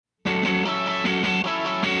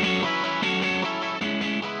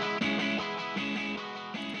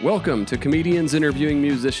Welcome to Comedians Interviewing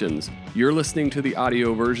Musicians. You're listening to the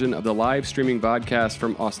audio version of the live streaming podcast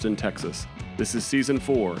from Austin, Texas. This is Season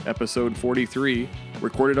 4, Episode 43,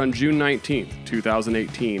 recorded on June 19th,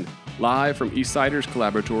 2018, live from Eastsiders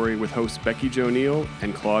Collaboratory with hosts Becky Jo Neal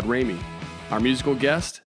and Claude Ramey. Our musical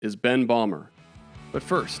guest is Ben Balmer. But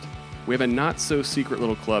first, we have a not-so-secret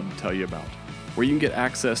little club to tell you about, where you can get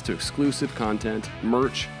access to exclusive content,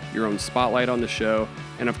 merch, your own spotlight on the show,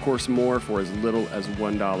 and of course more for as little as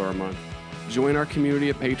 $1 a month. Join our community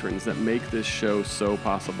of patrons that make this show so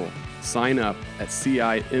possible. Sign up at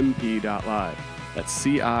CIMP.live. That's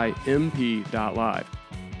CIMP.live.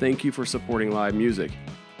 Thank you for supporting live music.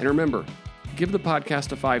 And remember, give the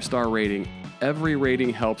podcast a 5-star rating. Every rating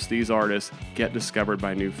helps these artists get discovered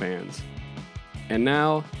by new fans. And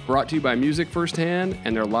now, brought to you by Music Firsthand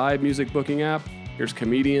and their live music booking app, here's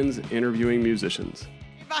Comedians Interviewing Musicians.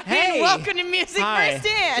 Hey, welcome to Music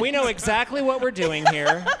Firsthand. We know exactly what we're doing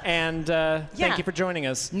here, and thank you for joining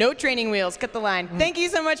us. No training wheels, cut the line. Thank you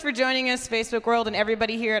so much for joining us, Facebook World, and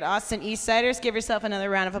everybody here at Austin Eastsiders. Give yourself another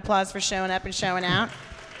round of applause for showing up and showing out.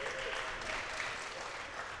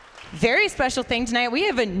 Very special thing tonight. We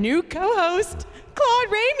have a new co-host, Claude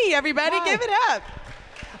Ramey. Everybody, give it up.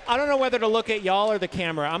 I don't know whether to look at y'all or the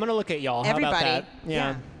camera. I'm going to look at y'all. How Everybody. about that?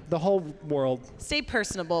 Yeah. The whole world. Stay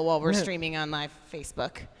personable while we're streaming on live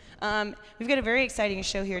Facebook. We've got a very exciting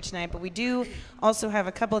show here tonight, but we do also have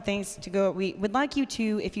a couple of things to go. We would like you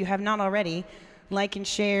to, if you have not already, like and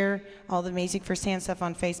share all the Music Firsthand stuff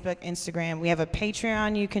on Facebook, Instagram. We have a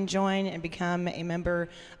Patreon you can join and become a member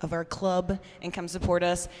of our club and come support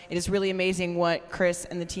us. It is really amazing what Chris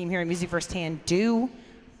and the team here at Music Firsthand do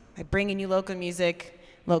by bringing you local music,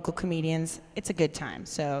 local comedians. It's a good time,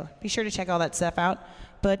 so be sure to check all that stuff out.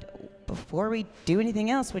 But before we do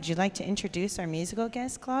anything else, would you like to introduce our musical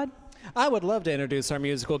guest, Claude? I would love to introduce our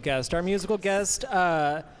musical guest. Our musical guest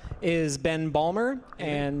is Ben Balmer,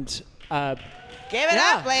 and give it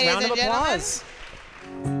up, ladies round and of gentlemen. applause.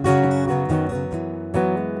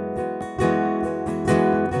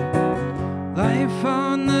 Life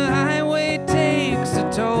on the highway takes a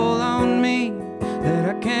toll on me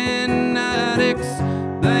that I cannot explain.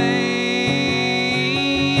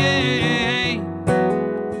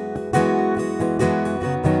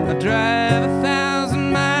 I drive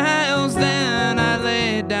 1,000 miles, then I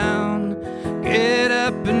lay down, get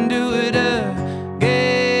up and do it again.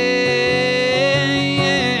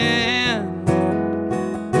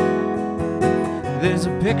 There's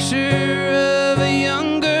a picture of a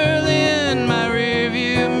young girl in my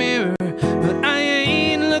rearview mirror, but I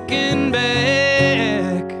ain't looking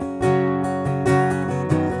back.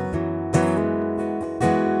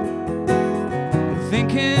 I'm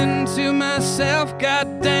thinking to myself,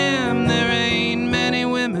 goddamn, there ain't many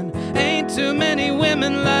women, ain't too many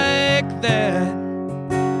women like that.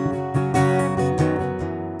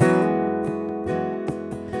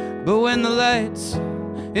 But when the lights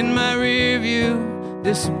in my rear view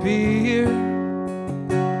disappear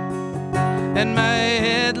and my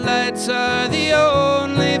headlights are the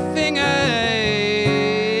only thing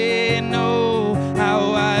I know,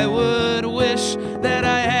 how I would wish that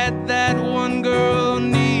I had that one girl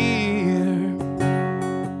near.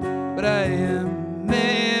 But I am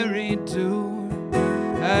married to,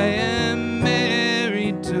 I am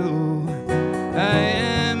married to, I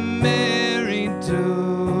am married to,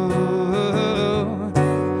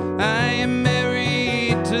 I am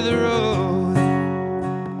married to the road.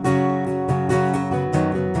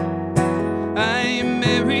 I am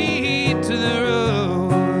married to the road.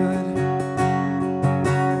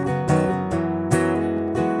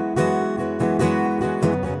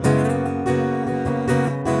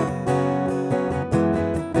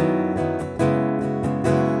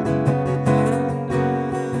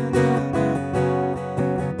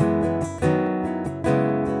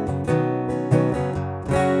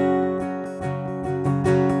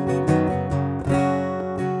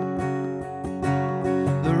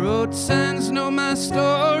 The road signs know my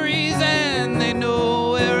stories and they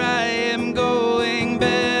know where I am going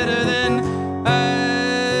better than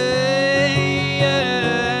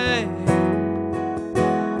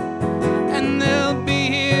and they'll be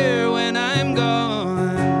here when I'm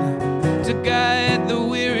gone to guide the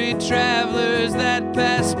weary travelers that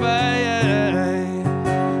pass by.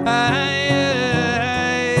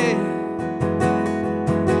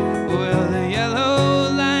 Well, the yellow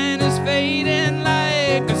line is fading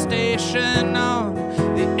like a station on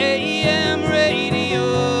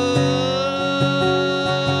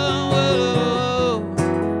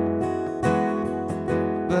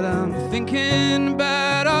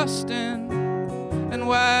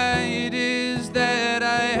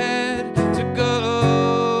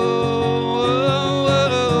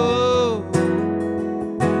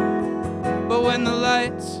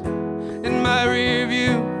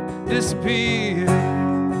disappear.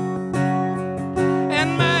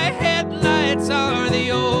 And my headlights are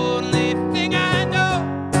the only thing I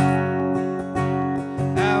know.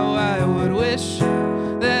 How I would wish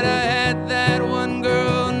that I had that one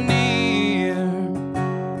girl near.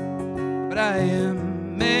 But I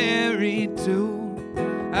am married to,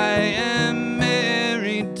 I am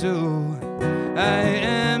married to, I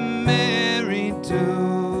am married to,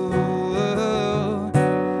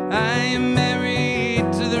 I am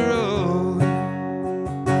married to the road.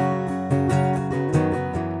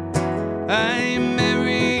 I am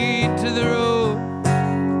married to the road.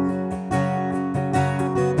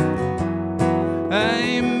 I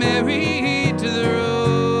am married to the road.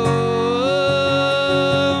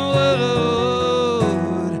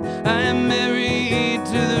 I am married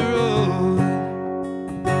to the road.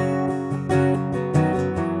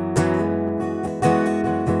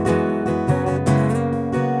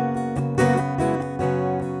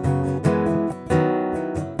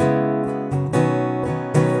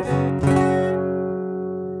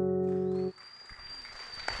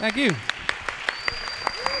 Thank you.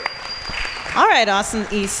 All right, Austin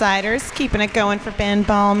Eastsiders, keeping it going for Ben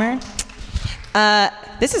Balmer.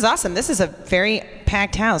 This is awesome. This is a very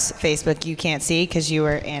packed house. Facebook, you can't see because you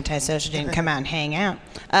were antisocial, didn't come out and hang out.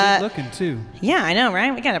 Good looking too. Yeah, I know,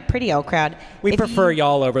 right? We got a pretty old crowd. We If prefer you-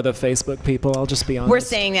 y'all over the Facebook people. I'll just be honest. We're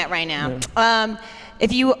saying that right now.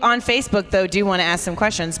 If you on Facebook though do want to ask some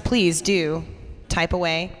questions, please do type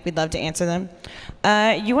away. We'd love to answer them.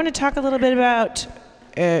 You want to talk a little bit about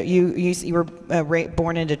you were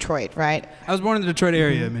born in Detroit, right? I was born in the Detroit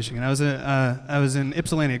area of Michigan. I was in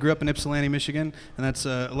Ypsilanti. I grew up in Ypsilanti, Michigan, and that's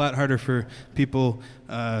a lot harder for people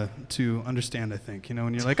to understand, I think. You know,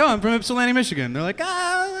 when you're like, oh, I'm from Ypsilanti, Michigan. They're like,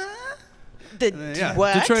 yeah,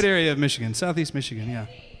 What? Detroit area of Michigan, southeast Michigan, yeah.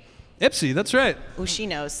 Ypsi, that's right. Oh, she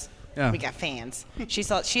knows. Yeah. We got fans. She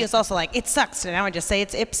is also like, it sucks, and now I just say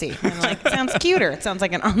it's Ipsy. And I'm like, it sounds cuter. It sounds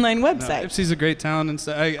like an online No, website. Ypsi's a great town, and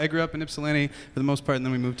so I grew up in Ypsilanti for the most part, and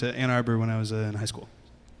then we moved to Ann Arbor when I was in high school.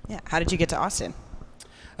 Yeah. How did you get to Austin?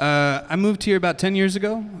 I moved here about 10 years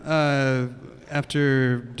ago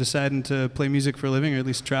after deciding to play music for a living, or at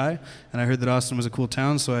least try. And I heard that Austin was a cool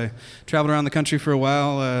town, so I traveled around the country for a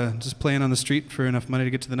while, just playing on the street for enough money to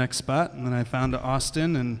get to the next spot. And then I found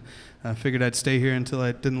Austin, and I figured I'd stay here until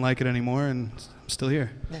I didn't like it anymore, and I'm still here.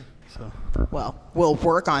 So. Well, we'll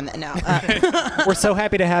work on that now. We're so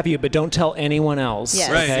happy to have you, but don't tell anyone else. Yes.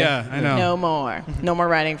 Right, okay? yeah, I know. No more. No more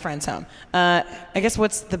riding friends home. I guess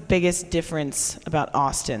what's the biggest difference about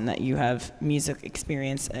Austin that you have music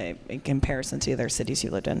experience in comparison to other cities you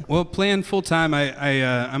lived in? Well, playing full time,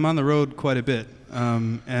 I'm on the road quite a bit,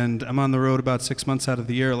 and I'm on the road about 6 months out of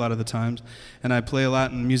the year a lot of the times, and I play a lot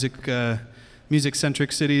in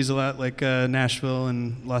music-centric cities, a lot like Nashville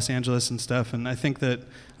and Los Angeles and stuff. And I think that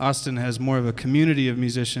Austin has more of a community of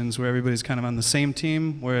musicians where everybody's kind of on the same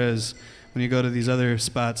team, whereas when you go to these other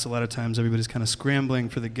spots, a lot of times everybody's kind of scrambling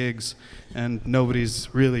for the gigs, and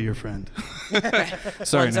nobody's really your friend.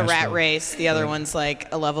 Sorry, One's a rat Nashville. race. The other one's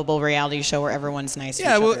like a lovable reality show where everyone's nice to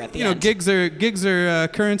Yeah, each well, other at the you know, end. gigs are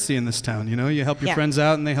currency in this town. You know, you help your Yeah. friends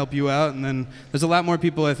out, and they help you out, and then there's a lot more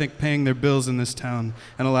people, I think, paying their bills in this town,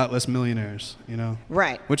 and a lot less millionaires. You know,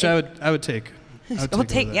 Right. Which I would take. We'll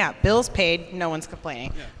take, yeah, bills paid, no one's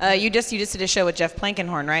complaining. You just did a show with Jeff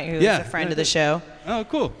Plankenhorn, right? Who's Yeah, a friend yeah, of the show. Oh,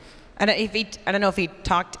 cool. I don't know if he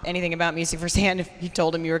talked anything about music firsthand, if he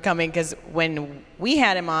told him you were coming, because when we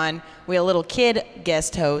had him on, we had a little kid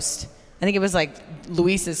guest host. I think it was like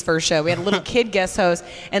Luis's first show. We had a little kid guest host,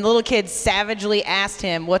 and the little kid savagely asked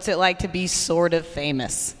him, what's it like to be sort of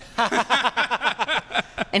famous?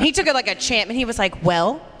 And he took it like a champ, and he was like,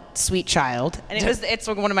 well, sweet child. And it's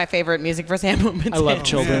one of my favorite music firsthand moments. I love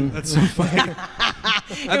children. Man, that's so funny.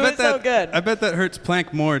 It was so good. I bet that hurts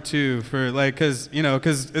Plank more too, for like, cause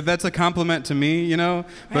that's a compliment to me, you know.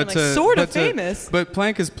 Right, like, sort of famous. But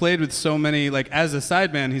Plank has played with so many, like, as a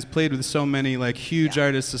sideman, he's played with so many like huge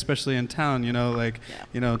artists, especially in town. You know, like,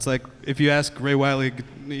 you know, it's like if you ask Ray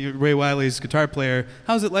Wiley's guitar player,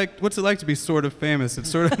 what's it like to be sort of famous? It's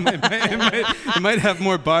sort of it might have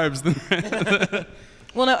more barbs than that.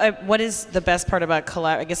 Well, no. What is the best part about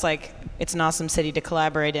collab? I guess like it's an awesome city to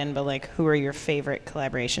collaborate in, but like, who are your favorite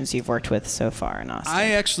collaborations you've worked with so far in Austin?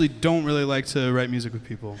 I actually don't really like to write music with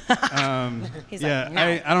people. He's yeah, like, no.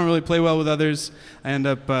 I don't really play well with others. I end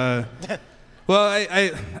up, well,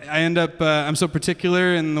 I end up, I'm so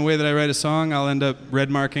particular in the way that I write a song. I'll end up red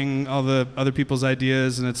marking all the other people's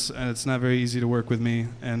ideas, and it's not very easy to work with me.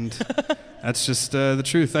 And that's just the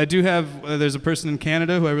truth. I do have, there's a person in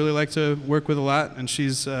Canada who I really like to work with a lot, and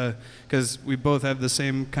she's, because we both have the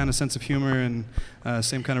same kind of sense of humor and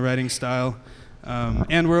same kind of writing style.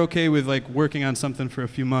 And we're okay with like working on something for a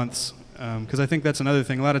few months. Because I think that's another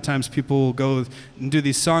thing. A lot of times people will go and do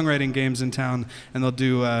these songwriting games in town, and they'll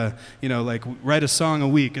do, like write a song a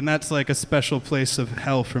week, and that's like a special place of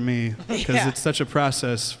hell for me, because it's such a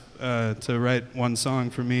process to write one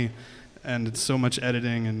song for me, and it's so much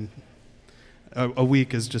editing, and a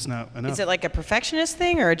week is just not enough. Is it like a perfectionist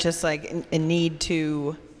thing, or just like a need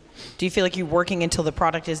to? Do you feel like you're working until the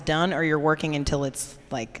product is done, or you're working until it's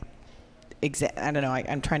like? I don't know.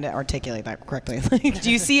 I'm trying to articulate that correctly. Like, do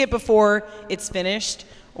you see it before it's finished,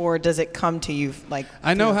 or does it come to you like?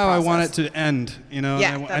 I know how I want it to end.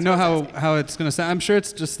 Yeah, I know how it's going to sound. I'm sure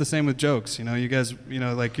it's just the same with jokes. You guys,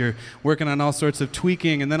 like you're working on all sorts of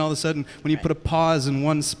tweaking, and then all of a sudden, when you put a pause in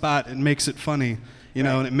one spot, it makes it funny.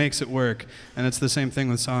 And it makes it work. And it's the same thing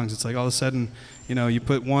with songs. It's like all of a sudden, you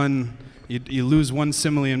put one. You lose one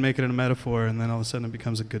simile and make it a metaphor, and then all of a sudden it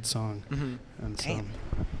becomes a good song. Mm-hmm. And so,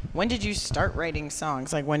 when did you start writing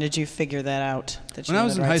songs? Like, when did you figure that out? When I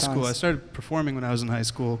was in high school. I started performing when I was in high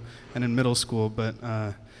school and in middle school. But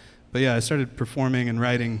yeah, I started performing and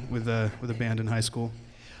writing with a band in high school.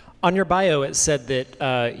 On your bio, it said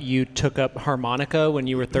that you took up harmonica when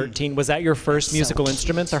you were 13. Was that your first musical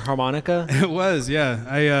instrument, the harmonica? It was,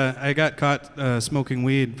 yeah. I got caught smoking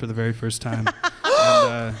weed for the very first time.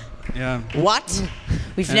 And, yeah. What?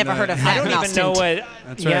 We've never heard of that. I don't even know what.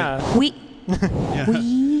 That's right.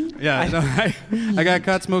 Yeah. I got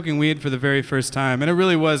caught smoking weed for the very first time, and it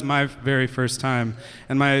really was my very first time.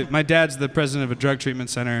 And my dad's the president of a drug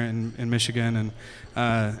treatment center in Michigan,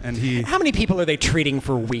 and he. How many people are they treating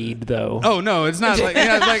for weed, though? Oh no, it's not like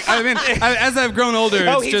as I've grown older,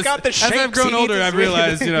 as I've grown older, I've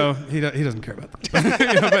realized he doesn't care about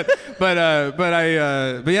that.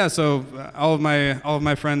 But yeah, so all of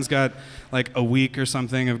my friends got like a week or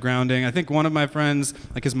something of grounding. I think one of my friends,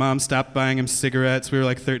 like his mom stopped buying him cigarettes. We were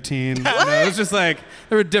like 13. It was just like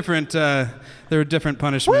there were different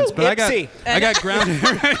punishments. Woo, but I got grounded.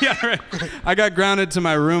 Yeah, right. I got grounded to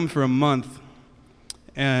my room for a month,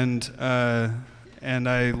 and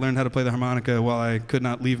I learned how to play the harmonica while I could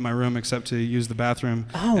not leave my room except to use the bathroom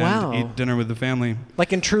and eat dinner with the family.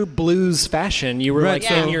 Like in true blues fashion, you were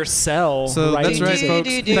in your cell. So that's right, folks.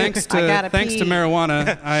 Thanks to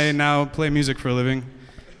marijuana, I now play music for a living.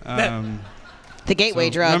 The gateway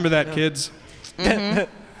drug. Remember that, kids? Mm-hmm.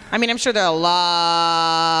 I mean, I'm sure there are a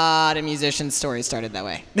lot of musicians' stories started that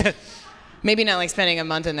way. Maybe not like spending a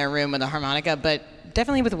month in their room with a harmonica, but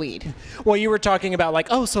definitely with weed. Well, you were talking about like,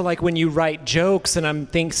 so like when you write jokes, and I'm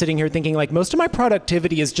sitting here thinking like most of my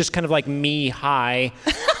productivity is just kind of like me high,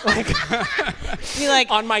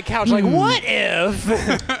 like on my couch, like what if?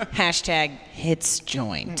 Hashtag hits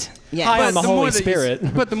joint. Yeah, high on the Holy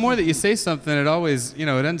Spirit. But the more that you say something, it always, it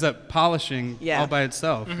ends up polishing all by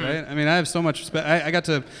itself, right? I mean, I have so much respect. I got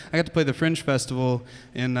to play the Fringe Festival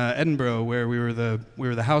in Edinburgh, where we were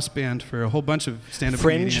the house band for a whole bunch of stand-up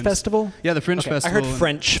comedians. Fringe Festival? Yeah, the Fringe Festival. I heard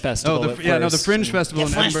French Festival. The Fringe Festival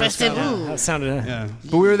in Edinburgh. Festival. That sounded. Yeah,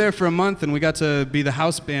 but we were there for a month, and we got to be the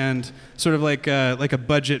house band, sort of like a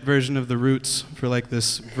budget version of the Roots for like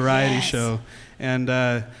this variety show. And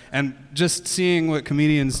just seeing what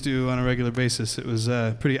comedians do on a regular basis, it was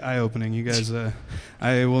pretty eye-opening. You guys,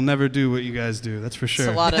 I will never do what you guys do. That's for sure.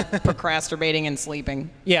 It's a lot of procrastinating and sleeping.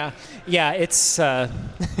 Yeah, it's.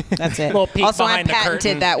 That's it. Also, I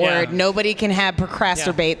patented that word. Nobody can have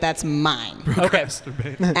procrastinate. Yeah. That's mine.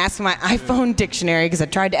 Procrastinate. Ask my iPhone dictionary, because I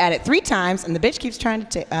tried to add it 3 times, and the bitch keeps trying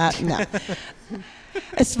to no.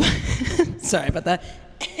 Sorry about that.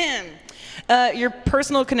 Your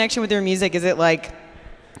personal connection with your music, is it like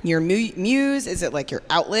your muse? Is it like your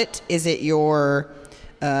outlet? Is it your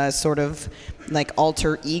sort of like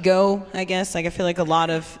alter ego, I guess? Like I feel like a lot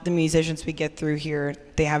of the musicians we get through here,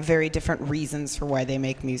 they have very different reasons for why they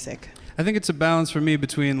make music. I think it's a balance for me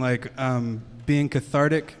between like being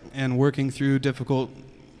cathartic and working through difficult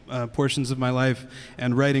portions of my life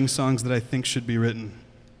and writing songs that I think should be written.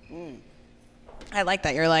 I like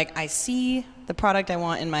that. You're like, I see the product I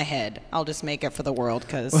want in my head. I'll just make it for the world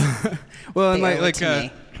because well, and I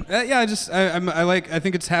think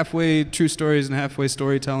it's halfway true stories and halfway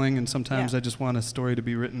storytelling, and sometimes I just want a story to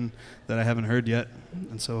be written that I haven't heard yet,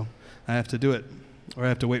 and so I have to do it, or I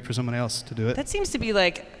have to wait for someone else to do it. That seems to be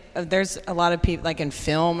like there's a lot of people like in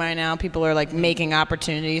film right now. People are like making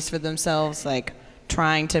opportunities for themselves, like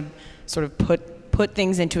trying to sort of put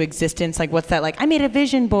things into existence. Like what's that? Like I made a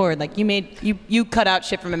vision board. Like you cut out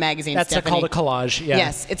shit from a magazine. That's called a collage. Yeah.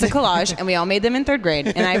 Yes, it's a collage, and we all made them in 3rd grade.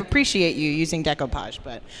 And I appreciate you using decoupage.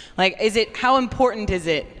 But like, how important is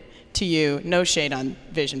it to you. No shade on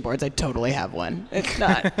vision boards. I totally have one. It's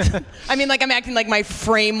not. I mean, like I'm acting like my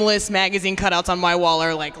frameless magazine cutouts on my wall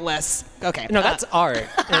are like less. Okay. No, that's art.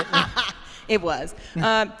 It was.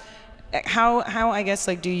 How I guess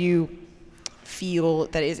like do you feel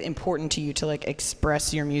that is important to you to like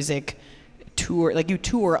express your music? Tour, like you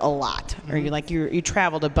tour a lot, or you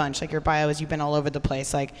traveled a bunch. Like your bio is you've been all over the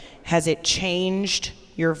place. Like, has it changed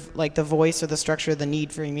your like the voice or the structure, the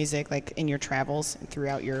need for your music, like in your travels and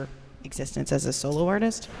throughout your existence as a solo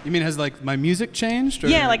artist? You mean has like my music changed? Or?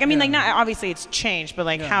 Yeah, like I mean, like not obviously it's changed, but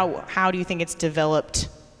like how do you think it's developed,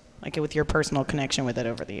 like with your personal connection with it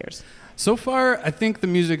over the years? So far, I think the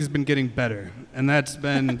music has been getting better, and that's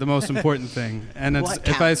been the most important thing. And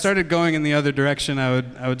if I started going in the other direction,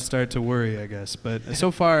 I would start to worry, I guess. But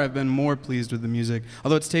so far, I've been more pleased with the music,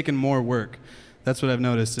 although it's taken more work. That's what I've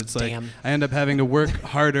noticed. It's like I end up having to work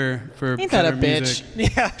harder for Ain't that better a bitch?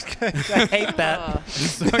 music. Yeah, I hate that.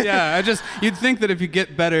 So yeah, you'd think that if you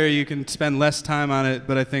get better, you can spend less time on it,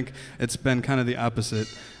 but I think it's been kind of the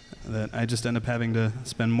opposite, that I just end up having to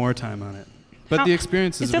spend more time on it. But the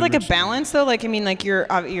experience is there like a balance though? Like I mean, like you're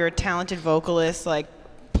a talented vocalist. Like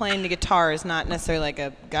playing the guitar is not necessarily like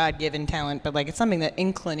a God-given talent, but like it's something that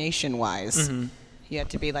inclination-wise, you have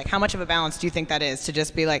to be like. How much of a balance do you think that is to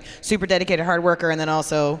just be like super dedicated hard worker and then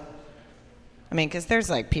also? I mean, because there's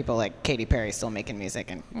like people like Katy Perry still making music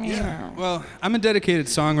and. Yeah. Well, I'm a dedicated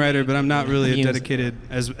songwriter, but I'm not really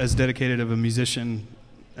as dedicated of a musician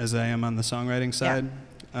as I am on the songwriting side. Yeah.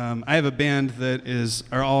 I have a band that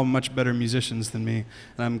are all much better musicians than me,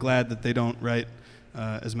 and I'm glad that they don't write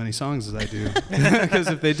as many songs as I do. Because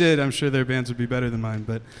if they did, I'm sure their bands would be better than mine.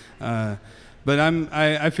 But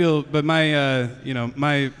I feel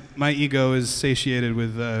my ego is satiated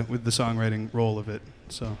with the songwriting role of it.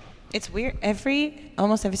 So it's weird.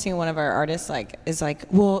 Almost every single one of our artists is like,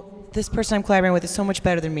 well, this person I'm collaborating with is so much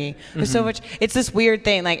better than me. There's so much. It's this weird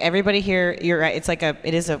thing. Like everybody here, you're right. It's like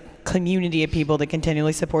it is a community of people that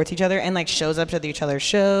continually supports each other and like shows up to each other's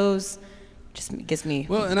shows. Just gives me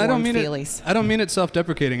and I don't mean feelies. I don't mean it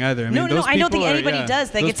self-deprecating either. I mean, no, I don't think anybody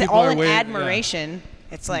does. Like it's all in admiration.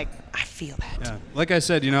 Yeah. It's like I feel that. Yeah. Like I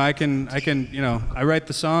said, I can I write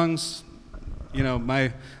the songs.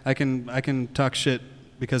 I can talk shit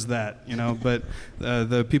because of that, but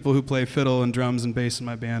the people who play fiddle and drums and bass in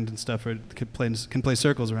my band and stuff can play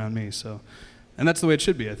circles around me. So, and that's the way it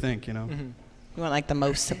should be, I think. You want like the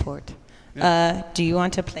most support. Yeah. Do you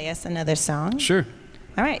want to play us another song? Sure.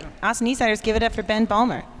 All right, Austin Eastsiders, give it up for Ben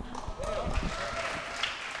Balmer.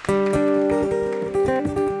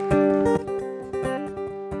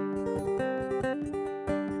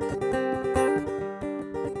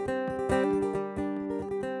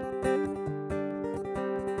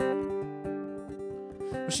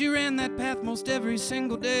 She ran that path most every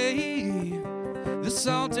single day. The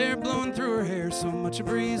salt air blowing through her hair, so much a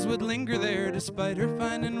breeze would linger there, despite her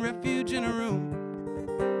finding refuge in a room.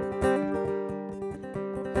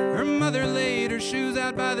 Her mother laid her shoes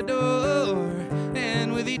out by the door,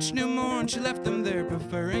 and with each new morn she left them there,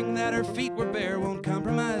 preferring that her feet were bare, won't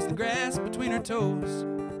compromise the grass between her toes.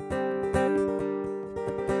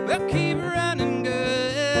 Well, keep running,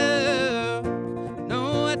 girl,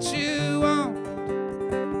 know what you want.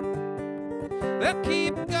 Well,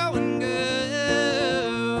 keep going,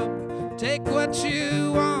 girl, take what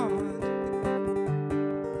you want.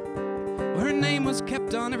 Well, her name was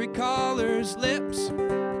kept on every caller's lips.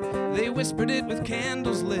 They whispered it with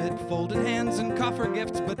candles lit, folded hands and coffer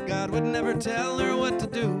gifts, but God would never tell her what to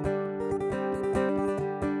do.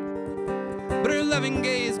 But her loving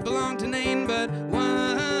gaze belonged to none but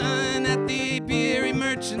one. At the apiary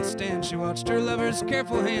merchant stand, she watched her lover's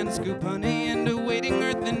careful hand scoop honey into waiting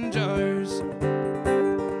earthen jars.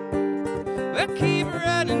 Well, keep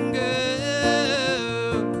running,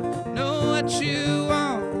 girl, know what you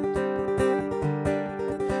want.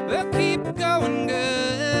 Well, keep going,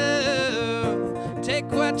 girl,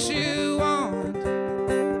 take what you want.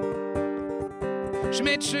 She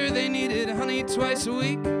made sure they needed honey twice a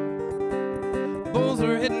week. Bowls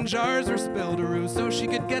or hidden jars were spilled to roost so she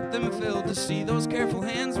could get them filled, to see those careful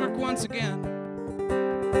hands work once again.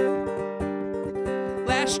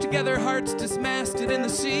 Lashed together hearts dismasted in the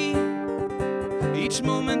sea. Each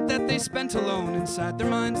moment that they spent alone, inside their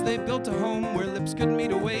minds they built a home where lips could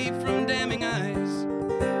meet away from damning eyes.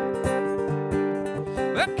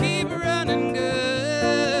 Well, keep running,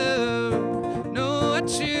 girl, know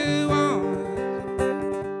what you want.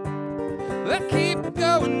 Well, keep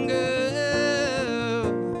going,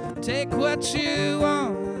 girl, take what you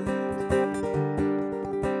want.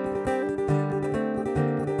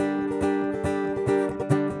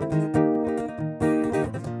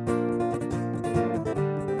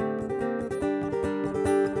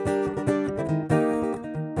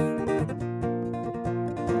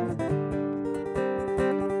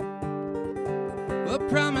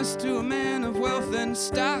 promised to a man of wealth and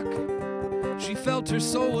stock. She felt her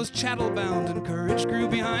soul was chattel-bound, and courage grew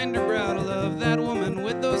behind her brow to love that woman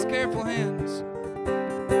with those careful hands.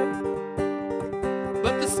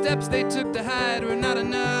 But the steps they took to hide were not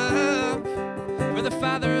enough, for the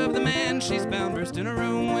father of the man she's bound burst in a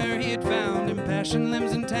room where he had found impassioned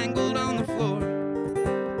limbs entangled on the floor.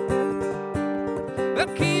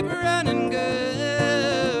 But keep running,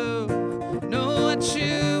 girl, know what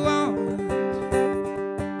you want.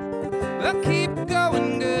 But keep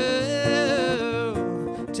going, girl,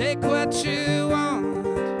 take what you want.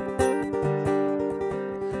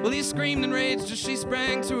 Well, he screamed and raged as she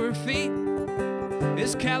sprang to her feet.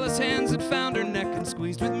 His callous hands had found her neck and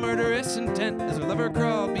squeezed with murderous intent as her lover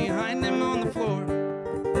crawled behind him on the floor.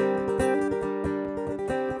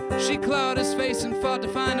 She clawed his face and fought to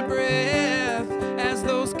find a breath as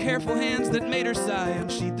those careful hands that made her sigh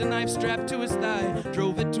unsheathed a knife strapped to his thigh,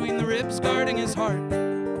 drove it between the ribs, guarding his heart,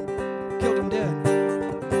 killed him dead.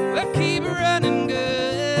 Well, keep running,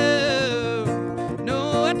 girl,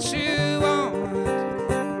 know what you want.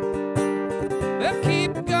 Well,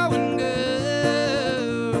 keep going,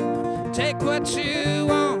 girl, take what you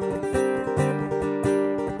want.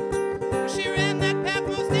 She ran that path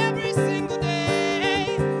most every single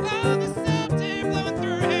day. Oh, the salt air blowing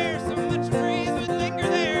through her hair, so much breeze would linger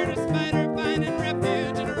there, despite her finding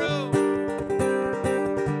refuge in a road.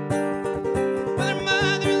 Well, her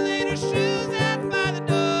mother laid her shoes out by the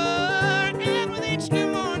door, and with each new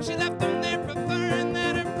morn she left them there, preferring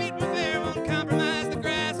that her feet were bare, won't compromise the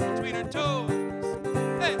grass between her toes.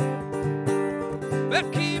 Hey,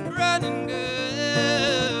 but keep running,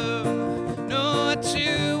 girl, know what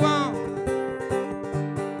you want.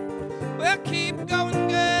 Well, keep going,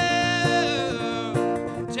 girl,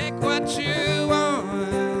 take what you want.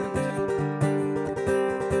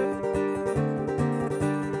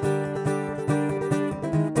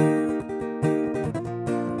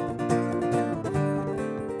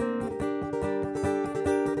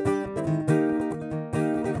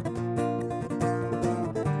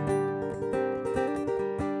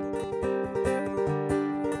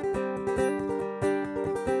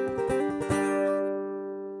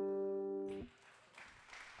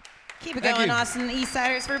 Keep it Thank going, you. Austin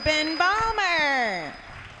Eastsiders, for Ben Balmer.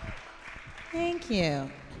 Thank you.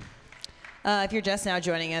 If you're just now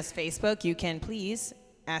joining us, Facebook, you can please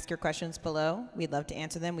ask your questions below. We'd love to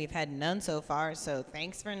answer them. We've had none so far, so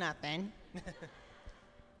thanks for nothing.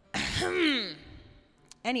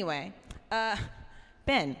 Anyway,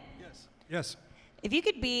 Ben, Yes. if you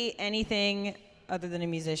could be anything other than a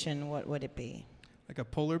musician, what would it be? Like a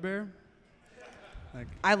polar bear?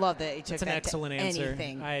 I love that you took That's an that excellent to answer.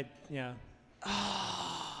 anything. Yeah.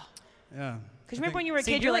 Because remember when you were a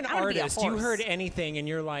See, kid, you're like, an I want to be a artist. You horse. heard anything, and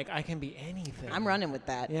you're like, I can be anything. I'm running with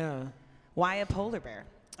that. Yeah. Why a polar bear?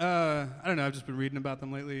 I don't know. I've just been reading about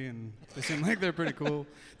them lately, and they seem like they're pretty cool.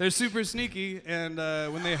 They're super sneaky, and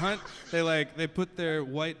when they hunt, they put their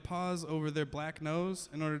white paws over their black nose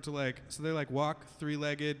in order to so they walk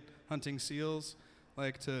three-legged hunting seals,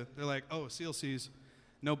 they're like, oh, seal sees,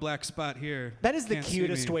 no black spot here. That is the Can't see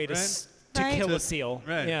cutest me," way to, right? to Right. kill a seal.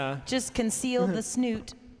 Right. Yeah. Just conceal the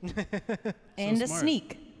snoot and a smart.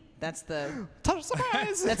 sneak. That's the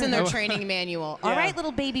Surprise! that's in their training manual. All Yeah. right,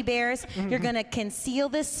 little baby bears, you're gonna conceal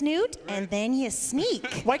the snoot and then you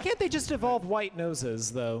sneak. Why can't they just evolve white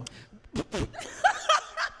noses, though?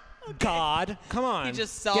 God, come on. You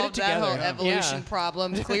just Get it solved that whole together. evolution Yeah.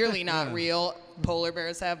 problem. Clearly not real. Polar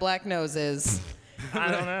bears have black noses.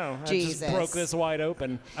 I don't know. I Jesus. just broke this wide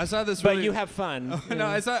open. I saw this. But really- you have fun. No,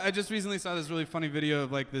 I just recently saw this really funny video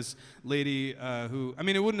of this lady who, I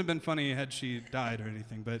mean, it wouldn't have been funny had she died or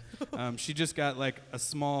anything, but she just got a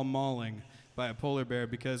small mauling by a polar bear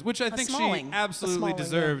which I think she smalling. absolutely A smalling,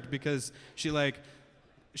 deserved because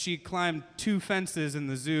she climbed 2 fences in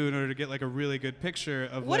the zoo in order to get a really good picture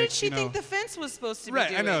of What did she think the fence was supposed to be Right,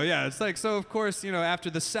 doing? I know, yeah. It's so of course,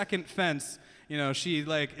 after the second fence, she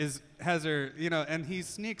has her, and he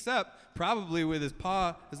sneaks up probably with his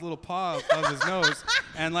little paw above his nose,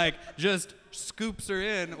 and just scoops her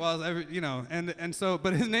in while and so,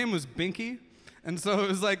 but his name was Binky, and so it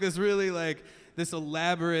was this really this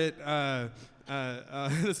elaborate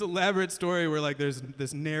story where there's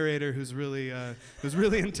this narrator who's really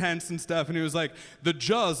intense and stuff, and he was like, the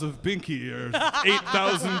jaws of Binky are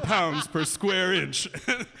 8,000 pounds per square inch.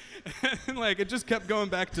 And it just kept going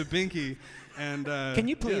back to Binky, And Can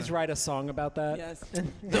you please yeah. write a song about that? Yes.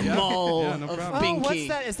 The mole Yeah, no of problem. Oh, Binky. what's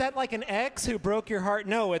that? Is that like an ex who broke your heart?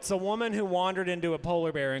 No, it's a woman who wandered into a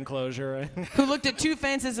polar bear enclosure. Who looked at 2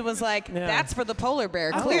 fences and was like, "That's for the polar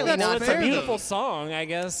bear." Clearly that's not it's for a me. beautiful song, I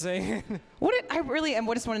guess. I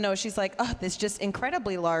just want to know. She's like, "Oh, this just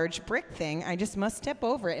incredibly large brick thing. I just must step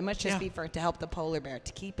over it. It must just Yeah. be to help the polar bear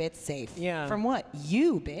to keep it safe." Yeah. From what?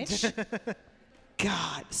 You, bitch.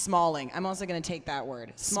 God, smalling. I'm also gonna take that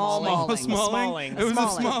word. Smalling. Smalling? It was a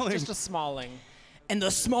Smalling. Just a Smalling. And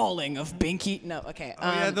the smalling of Binky. No, okay.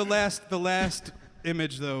 Oh yeah, the last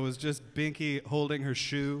image though was just Binky holding her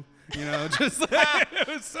shoe. You know, just like, it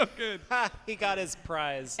was so good. He got his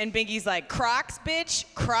prize. And Binky's like, "Crocs, bitch,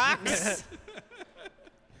 Crocs."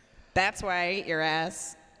 That's why your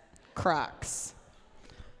ass, Crocs.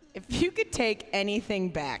 If you could take anything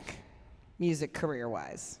back, music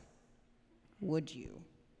career-wise, would you?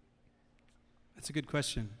 That's a good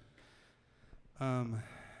question.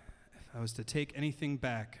 If I was to take anything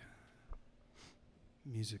back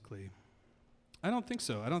musically, I don't think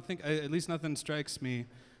so. I don't think, at least nothing strikes me.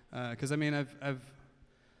 Because I mean, I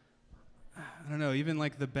don't know, even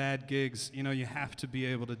like the bad gigs, you know, you have to be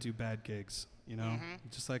able to do bad gigs, you know?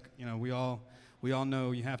 Just like, you know, we all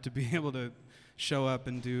know you have to be able to show up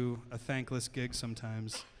and do a thankless gig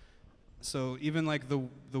sometimes. So even like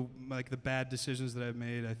the bad decisions that I've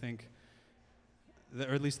made, I think,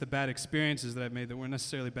 or at least the bad experiences that I've made that weren't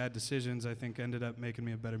necessarily bad decisions, I think ended up making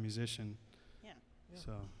me a better musician. Yeah.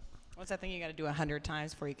 So What's that thing you got to do 100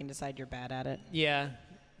 times before you can decide you're bad at it? Yeah.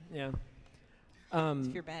 If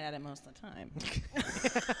you're bad at it most of the time.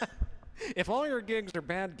 If all your gigs are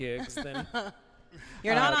bad gigs, then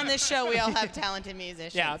You're not on this show. We all have talented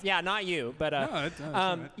musicians. yeah, not you, but No, it's all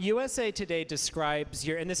right. USA Today describes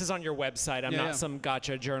your, and this is on your website. I'm Yeah, not yeah. some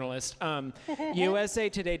gotcha journalist. USA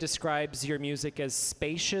Today describes your music as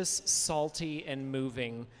spacious, salty, and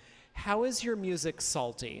moving. How is your music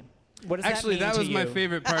salty? What does actually, that mean that was to my you?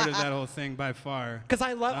 favorite part of that whole thing by far. Because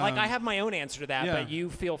I love, I have my own answer to that, yeah. but you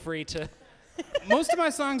feel free to. Most of my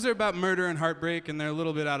songs are about murder and heartbreak, and they're a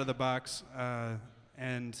little bit out of the box,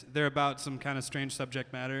 and they're about some kind of strange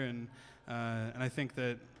subject matter, and I think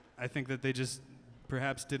that they just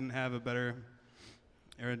perhaps didn't have a better,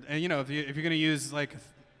 and you know, if you're gonna use like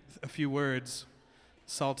a few words,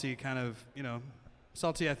 salty kind of, you know,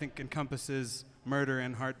 salty I think encompasses murder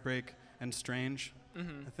and heartbreak and strange.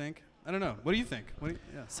 I think. I don't know. What do you think?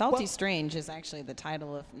 Yeah. Salty Strange is actually the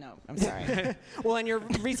title of. No, I'm sorry. Well, in your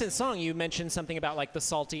recent song, you mentioned something about like the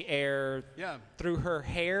salty air Yeah. through her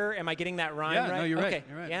hair. Am I getting that rhyme Yeah, right? no, you're right, Okay.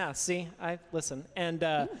 you're right. Yeah, see, I listen. And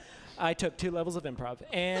I took 2 levels of improv.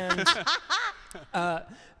 And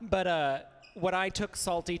but what I took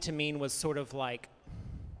salty to mean was sort of like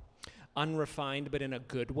unrefined, but in a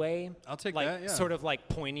good way. I'll take like, that, yeah. Sort of like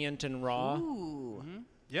poignant and raw. Ooh.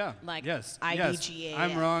 Yeah. Like yes. IDGAF. Yes.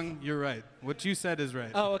 I'm wrong. You're right. What you said is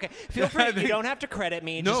right. Oh, okay. Feel free. You don't have to credit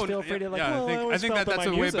me. Just feel free to like. yeah, Well, I think felt that's my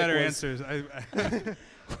a way music better was- answer.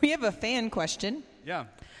 We have a fan question Yeah.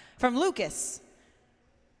 from Lucas.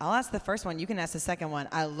 I'll ask the first one. You can ask the second one.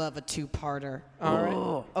 I love a 2-parter. All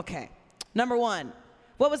right. Okay. Number 1.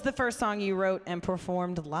 What was the first song you wrote and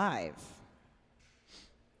performed live?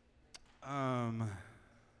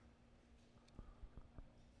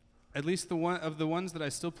 At least the ones that I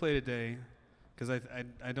still play today, because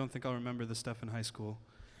I don't think I'll remember the stuff in high school,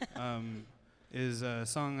 is a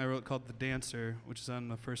song I wrote called "The Dancer," which is on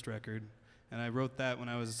the first record, and I wrote that when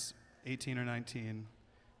I was 18 or 19, and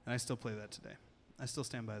I still play that today. I still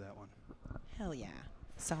stand by that one. Hell yeah.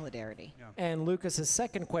 Solidarity. Yeah. And Lucas's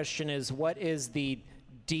second question is, what is the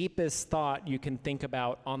deepest thought you can think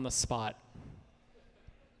about on the spot?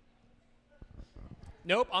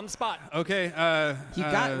 Nope, on the spot. Okay. You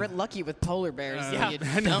got lucky with polar bears. yeah. You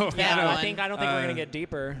I know. dumped Yeah, that I one. don't think we're gonna get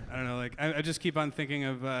deeper. I don't know. Like I just keep on thinking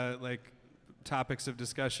of like topics of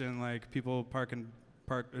discussion, like people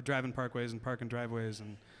driving parkways and parking driveways,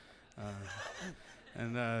 and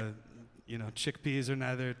you know, chickpeas are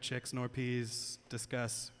neither chicks nor peas.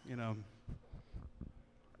 Discuss. You know.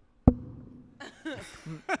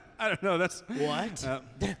 I don't know. That's What?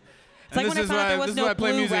 It's like when I found out there was no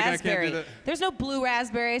blue music. I can't raspberry. do that. There's no blue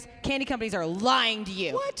raspberries. Candy companies are lying to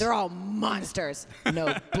you. What? They're all monsters.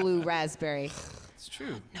 No blue raspberry. It's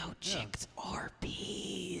true. No chicks or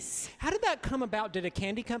peas. How did that come about? Did a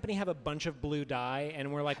candy company have a bunch of blue dye,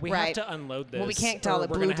 and we're like, we Right. have to unload this? Well, we can't or call it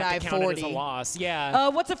we're blue gonna have to dye count it as a 40. loss. Yeah.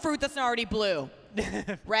 What's a fruit that's already blue?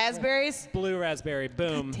 Raspberries? Blue raspberry.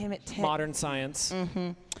 Boom. God damn it, Ted. Modern science.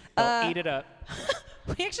 They'll eat it up.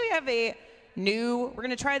 We actually have we're going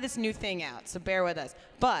to try this new thing out, so bear with us.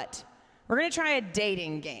 But we're going to try a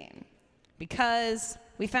dating game because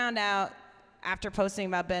we found out after posting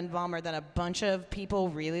about Ben Vollmer that a bunch of people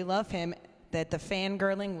really love him, that the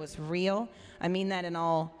fangirling was real. I mean that in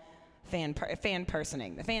all fan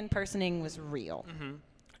personing. The fan personing was real.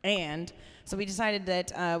 And so we decided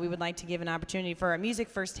that we would like to give an opportunity for our Music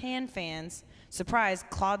Firsthand fans. Surprise,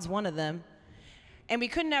 Claude's one of them. And we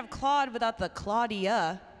couldn't have Claude without the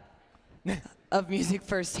Claudia of Music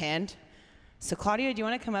Firsthand. So Claudia, do you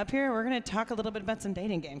want to come up here? We're going to talk a little bit about some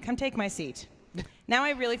dating game. Come take my seat. Now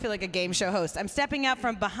I really feel like a game show host. I'm stepping out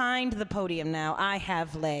from behind the podium now. I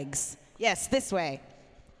have legs. Yes, this way.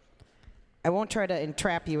 I won't try to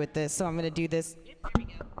entrap you with this, so I'm going to do this. Here we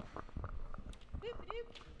go.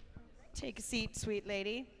 Take a seat, sweet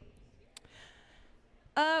lady.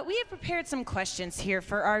 We have prepared some questions here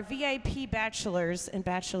for our VIP bachelors and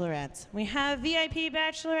bachelorettes. We have VIP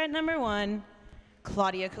bachelorette number 1,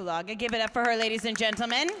 Claudia Kulaga. Give it up for her, ladies and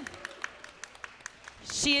gentlemen.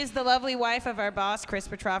 She is the lovely wife of our boss, Chris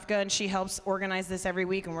Petrovka, and she helps organize this every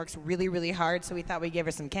week and works really, really hard, so we thought we'd give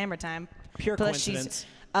her some camera time. Pure Plus coincidence.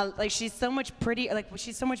 She's so much prettier.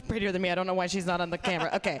 She's so much prettier than me. I don't know why she's not on the camera.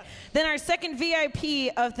 Okay. Then our second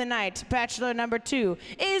VIP of the night, bachelor number 2,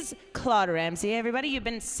 is Claude Ramsey. Everybody, you've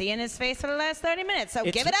been seeing his face for the last 30 minutes, so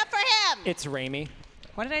give it up for him. It's Ramey.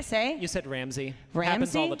 What did I say? You said Ramsey. Ramsey?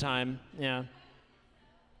 Happens all the time. Yeah.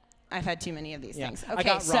 I've had too many of these things. Okay, I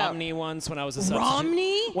got so Romney once when I was a substitute.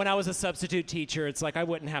 Romney? When I was a substitute teacher, it's like I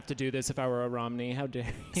wouldn't have to do this if I were a Romney. How dare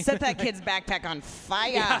you? set that kid's backpack on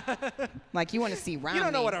fire. Like you want to see Romney. You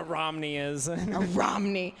don't know what a Romney is. A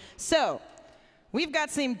Romney. So, we've got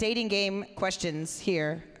some dating game questions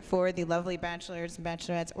here for the lovely bachelors and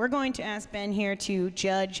bachelorettes. We're going to ask Ben here to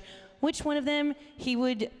judge which one of them he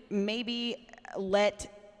would maybe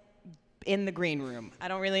let in the green room. I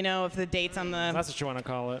don't really know if the date's on the... That's what you want to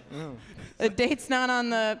call it. Oh. The date's not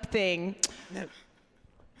on the thing.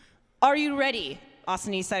 Are you ready,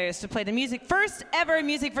 Austin Eastsiders, to play the first ever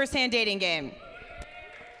Music Firsthand dating game?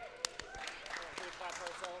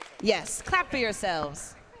 Yes, clap for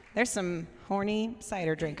yourselves. There's some horny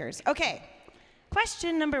cider drinkers. Okay,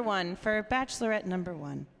 question number 1 for bachelorette number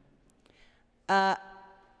 1.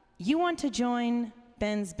 You want to join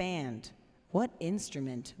Ben's band. What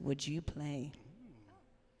instrument would you play?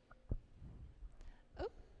 Oh,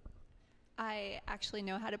 I actually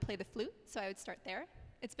know how to play the flute, so I would start there.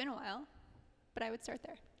 It's been a while, but I would start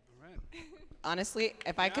there. All right. Honestly,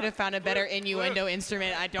 if I could have found a better innuendo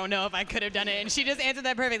instrument, I don't know if I could have done it. And she just answered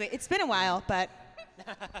that perfectly. It's been a while, but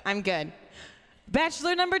I'm good.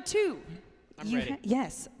 Bachelor number 2. I'm ready.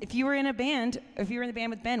 Yes. If you were in the band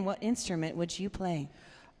with Ben, what instrument would you play?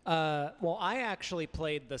 Well, I actually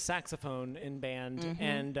played the saxophone in band,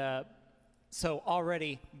 and so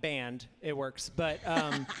already band, it works. But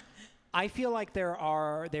I feel like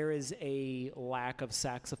there is a lack of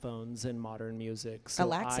saxophones in modern music.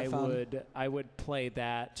 So I would play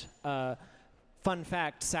that. Fun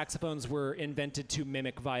fact: saxophones were invented to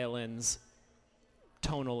mimic violins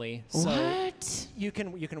tonally. So What? you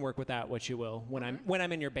can work with that what you will. When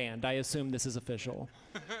I'm in your band, I assume this is official.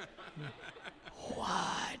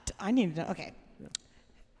 What? I need to know. Okay.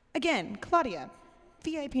 Again, Claudia,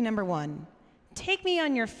 VIP number 1. Take me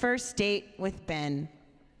on your first date with Ben.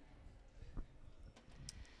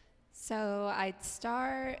 So I'd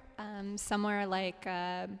start somewhere like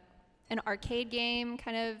an arcade game,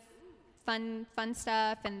 kind of fun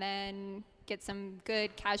stuff, and then get some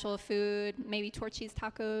good casual food, maybe Torchy's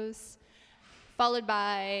tacos, followed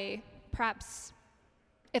by perhaps,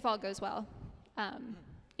 if all goes well,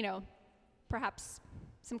 perhaps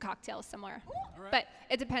some cocktails somewhere. Right. But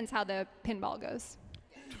it depends how the pinball goes.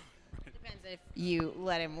 Depends if you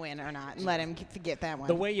let him win or not. And let him get that one.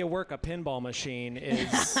 The way you work a pinball machine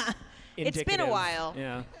is It's been a indicative. while.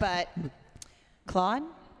 Yeah. But, Claude,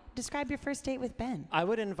 describe your first date with Ben. I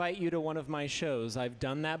would invite you to one of my shows. I've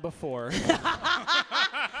done that before.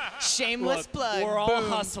 Shameless Look, plug. we're all Boom.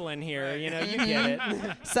 hustling here. You know, you get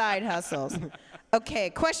it. Side hustles. Okay,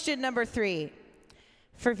 question number 3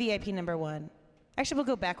 for VIP number 1. Actually, we'll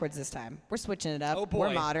go backwards this time. We're switching it up. Oh, boy.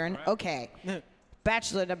 We're modern. Okay.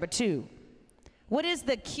 Bachelor number 2. What is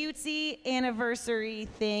the cutesy anniversary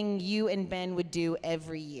thing you and Ben would do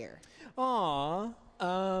every year? Aw.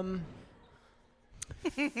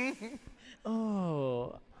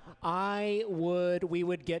 We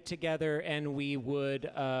would get together and we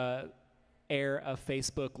would air a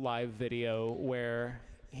Facebook Live video where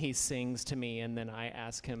he sings to me and then I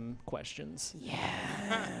ask him questions.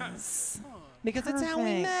 Yes. Because it's how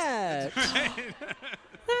we Perfect. met.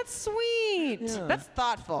 That's sweet. Yeah. That's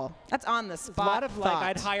thoughtful. That's on the spot. A lot of like, thought.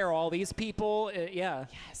 I'd hire all these people. Yeah.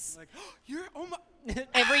 Yes. Like, you're, oh my.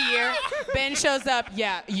 Every year, Ben shows up.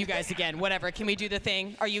 Yeah, you guys again. Whatever. Can we do the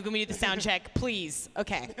thing? Are you going to do the sound check? Please.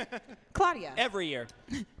 Okay. Claudia, Every year.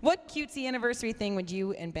 what cutesy anniversary thing would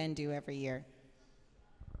you and Ben do every year?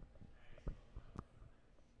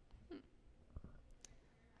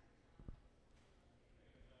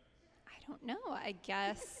 I don't know. I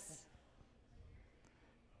guess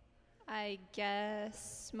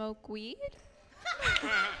smoke weed.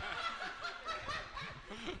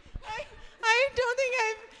 I don't think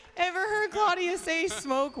I've ever heard Claudia say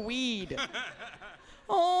smoke weed.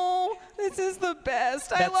 Oh, this is the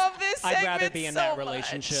best. I love this segment I'd rather be in so that much.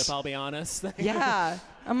 relationship, I'll be honest. Yeah.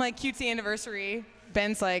 I'm like, cutesy anniversary.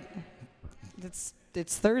 Ben's like, it's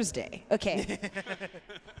Thursday. Okay.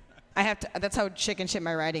 I have to, that's how chicken shit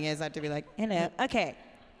my writing is. I have to be like, hello. Okay.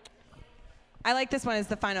 I like this one as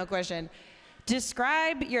the final question.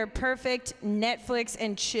 Describe your perfect Netflix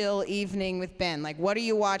and chill evening with Ben. Like, what are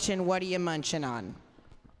you watching? What are you munching on?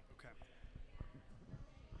 Okay.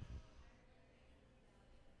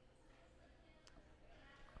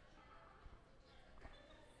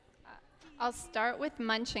 I'll start with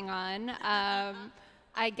munching on.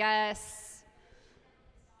 I guess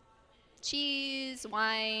cheese,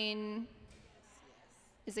 wine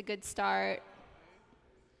is a good start.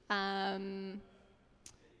 And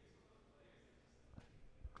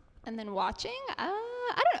then watching, I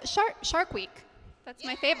don't know, Shark Week. That's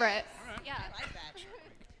my favorite. Yeah.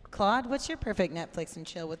 Claude, what's your perfect Netflix and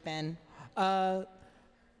chill with Ben?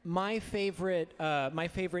 My favorite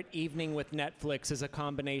evening with Netflix is a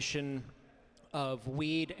combination of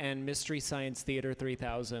weed and Mystery Science Theater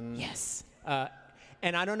 3000. Yes.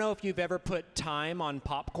 And I don't know if you've ever put thyme on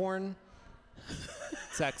popcorn.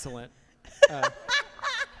 It's excellent.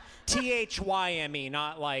 THYME,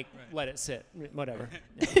 not like let it sit, whatever.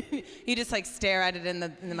 Yeah. You just like stare at it in the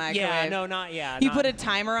microwave. Yeah, no, not yeah. You not- put a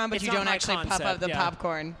timer on, but It's you not don't my actually puff concept, up the yeah.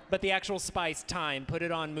 popcorn. But the actual spice, thyme. Put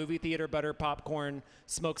it on movie theater butter popcorn.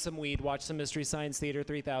 Smoke some weed. Watch some Mystery Science Theater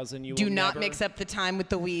 3000. You Do will not never- mix up the thyme with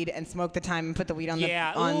the weed and smoke the thyme and put the weed on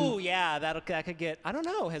Yeah. the on. Ooh, yeah. That could get. I don't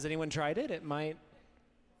know. Has anyone tried it? It might.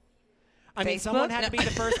 I mean, someone Facebook? had to No. be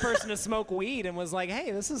the first person to smoke weed and was like,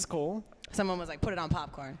 "Hey, this is cool." Someone was like, put it on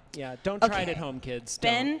popcorn. Yeah. Don't try it Okay. at home, kids.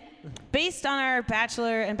 Ben, Don't. based on our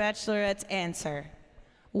bachelor and bachelorette's answer,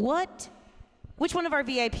 which one of our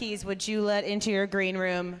VIPs would you let into your green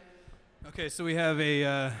room? Okay, so we have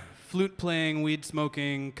a flute playing, weed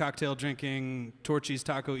smoking, cocktail drinking, Torchy's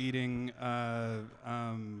taco eating,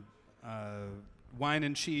 wine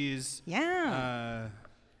and cheese, Yeah.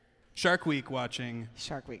 Shark Week watching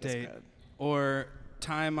Shark Week date, is good. or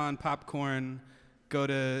time on popcorn, go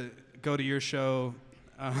to your show.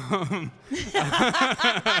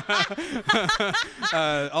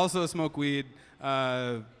 Also smoke weed.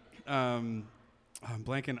 I'm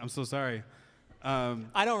blanking. I'm so sorry.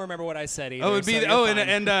 I don't remember what I said either. Oh, it would be so you're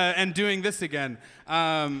fine. and doing this again.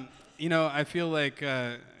 I feel like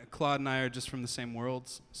Claude and I are just from the same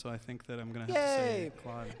worlds, so I think that I'm gonna have to say Yay.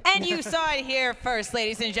 Claude. And you saw it here first,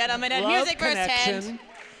 ladies and gentlemen, at Love Music Firsthand. connection.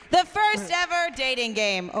 The first ever dating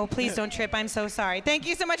game. Oh, please don't trip. I'm so sorry. Thank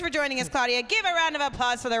you so much for joining us, Claudia. Give a round of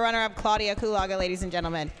applause for the runner-up, Claudia Kulaga, ladies and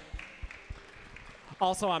gentlemen.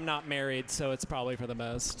 Also, I'm not married, so it's probably for the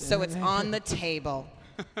best. So it's on the table.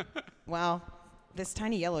 Well, this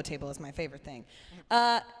tiny yellow table is my favorite thing.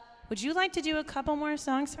 Would you like to do a couple more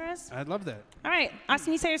songs for us? I'd love that. All right,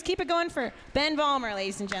 Austin Sayers, keep it going for Ben Vollmer,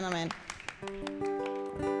 ladies and gentlemen.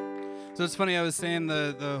 So it's funny, I was saying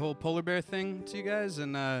the whole polar bear thing to you guys,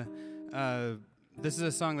 and this is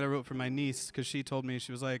a song that I wrote for my niece, because she told me,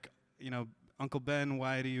 she was like, Uncle Ben,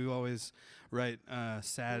 why do you always write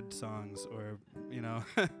sad songs, or,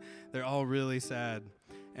 they're all really sad.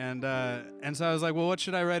 And so I was like, well, what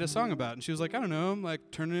should I write a song about? And she was like, I don't know, I'm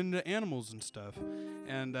like turning into animals and stuff.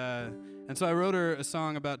 And so I wrote her a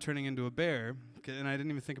song about turning into a bear, and I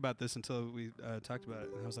didn't even think about this until we talked about it.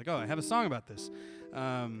 And I was like, oh, I have a song about this.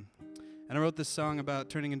 And I wrote this song about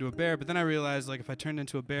turning into a bear, but then I realized, like, if I turned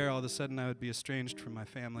into a bear, all of a sudden I would be estranged from my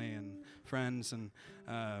family and friends, and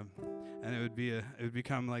it would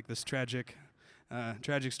become like this tragic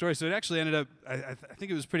story. So it actually ended up, I think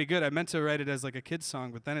it was pretty good. I meant to write it as like a kid's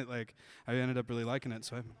song, but then I ended up really liking it.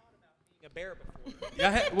 So A bear before.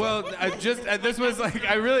 this was like,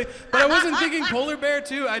 but I wasn't thinking polar bear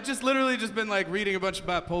too. I just literally just been like reading a bunch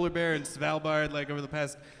about polar bear and Svalbard like over the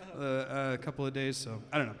past couple of days. So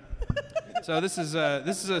I don't know. So this is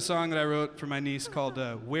a song that I wrote for my niece called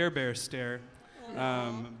 "Where Bear Stare,"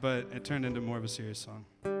 but it turned into more of a serious song.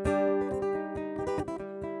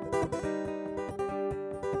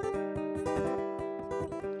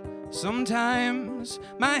 Sometimes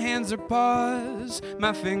my hands are paws,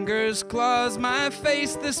 my fingers claws, my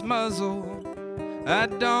face this muzzle. I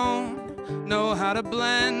don't know how to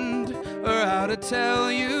blend or how to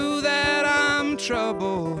tell you that I'm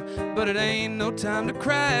trouble. But it ain't no time to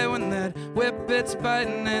cry when that whip bit's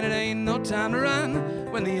biting, and it ain't no time to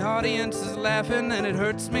run when the audience is laughing, and it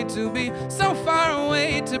hurts me to be so far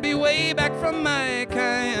away, to be way back from my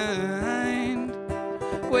kind,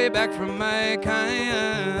 way back from my kind.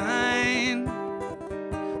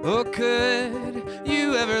 Oh, could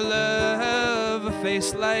you ever love a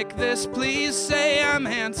face like this? Please say I'm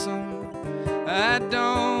handsome. I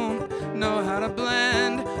don't know how to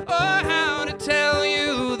blend or how to tell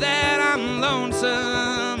you that I'm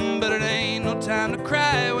lonesome. But it ain't no time to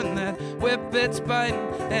cry when that whip bit's biting,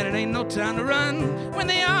 and it ain't no time to run when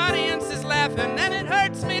the audience is laughing, and it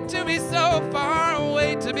hurts me to be so far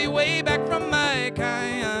away, to be way back from my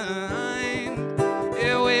kind,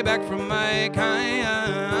 yeah, way back from my kind.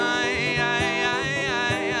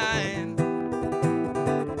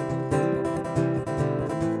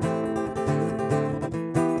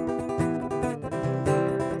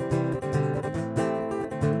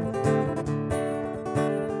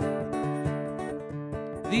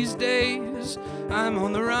 These days I'm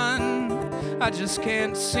on the run, I just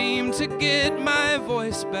can't seem to get my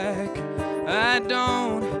voice back. I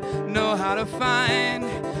don't know how to find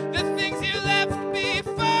the things you left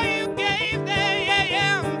before you gave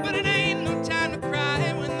them. But it ain't no time to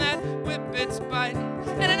cry when that whip bit's biting,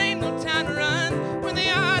 and it ain't no time to run when the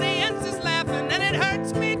audience is laughing, and it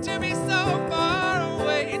hurts me to be so far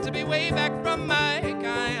away, to be way back from my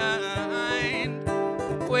kind,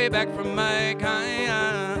 way back from my kind.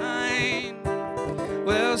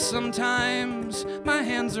 Well, sometimes my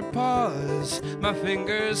hands are paws, my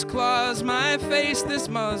fingers claws, my face this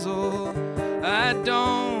muzzle. I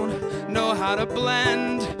don't know how to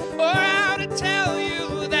blend or how to tell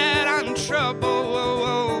you that I'm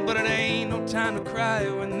trouble. But it ain't no time to cry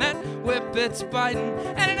when that whip bit's biting,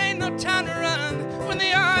 and it ain't no time to run when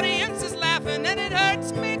the audience is laughing, and it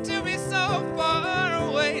hurts me to be so far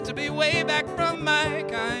away, to be way back from my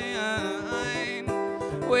kind,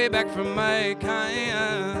 way back from my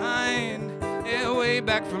kind, yeah, way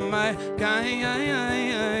back from my kind,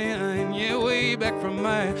 yeah, way back from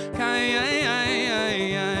my kind,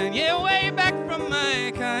 yeah, way back from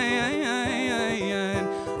my kind,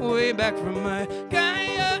 way back from my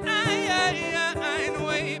kind,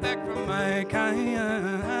 way back from my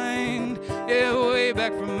kind, yeah, way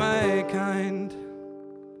back from my kind.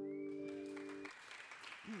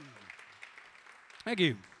 Thank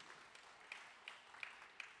you.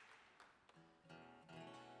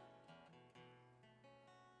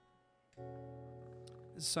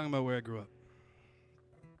 This is a song about where I grew up.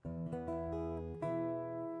 I'm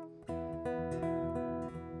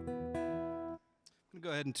going to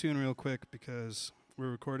go ahead and tune real quick because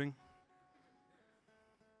we're recording.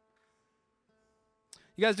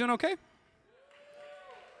 You guys doing okay?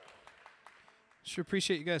 Sure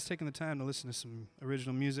appreciate you guys taking the time to listen to some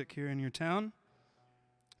original music here in your town.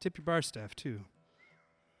 Tip your bar staff, too.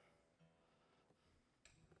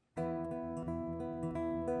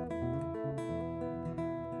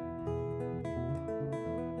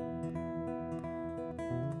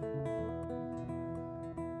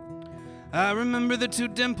 I remember the two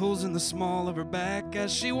dimples in the small of her back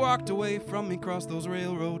as she walked away from me across those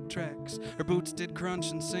railroad tracks. Her boots did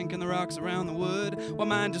crunch and sink in the rocks around the wood, while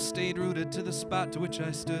mine just stayed rooted to the spot to which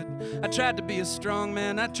I stood. I tried to be a strong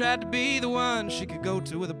man, I tried to be the one she could go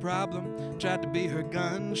to with a problem. Tried to be her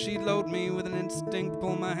gun, she'd load me with an instinct,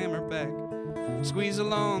 pull my hammer back, squeeze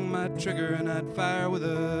along my trigger, and I'd fire with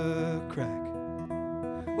a crack.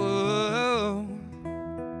 Whoa,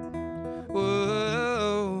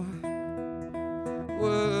 whoa,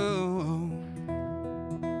 whoa.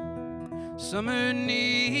 Summer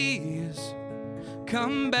knees,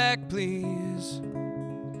 come back please.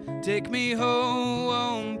 Take me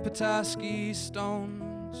home, Petoskey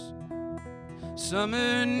stones.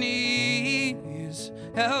 Summer knees,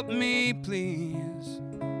 help me please.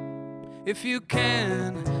 If you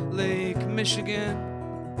can, Lake Michigan.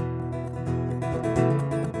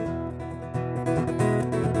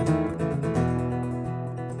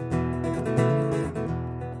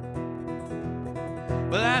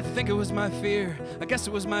 Well, I think it was my fear, I guess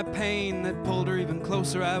it was my pain that pulled her even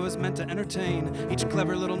closer. I was meant to entertain each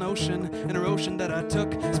clever little notion in her ocean that I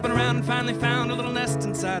took. Spun around and finally found a little nest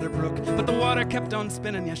inside her brook, but the water kept on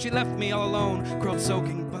spinning, yeah, she left me all alone. Curled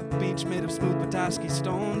soaking buck beach made of smooth Petoskey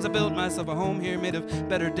stones. I built myself a home here made of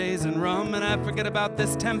better days and rum, and I forget about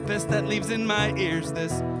this tempest that leaves in my ears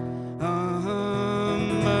this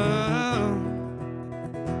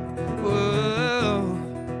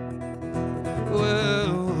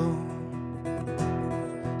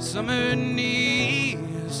Summer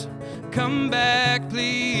knees, come back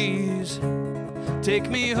please. Take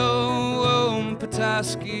me home,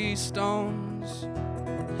 Petoskey Stones.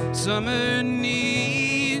 Summer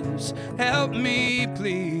knees, help me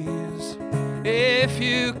please. If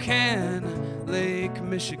you can, Lake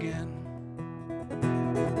Michigan.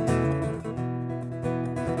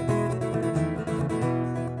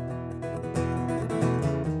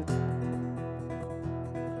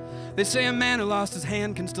 They say a man who lost his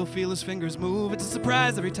hand can still feel his fingers move. It's a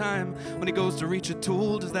surprise every time when he goes to reach a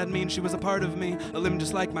tool. Does that mean she was a part of me, a limb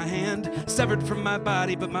just like my hand, severed from my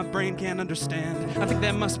body but my brain can't understand? I think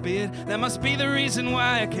that must be it. That must be the reason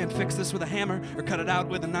why I can't fix this with a hammer or cut it out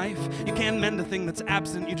with a knife. You can't mend a thing that's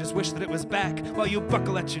absent, you just wish that it was back while you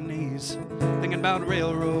buckle at your knees, thinking about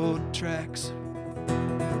railroad tracks.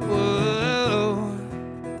 Whoa,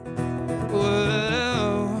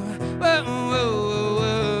 whoa, whoa, whoa.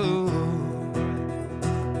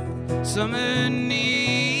 Summer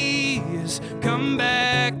knees, come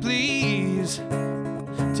back please.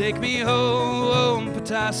 Take me home,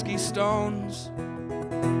 Petoskey Stones.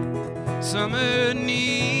 Summer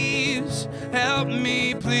knees, help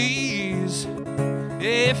me please.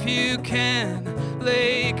 If you can,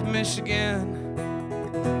 Lake Michigan.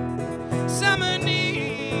 Summer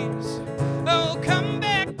knees, oh come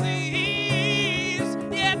back please.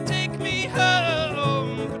 Yeah, take me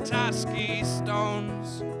home, Petoskey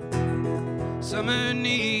Stones. Summer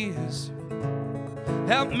knees,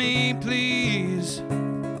 help me please.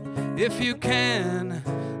 If you can,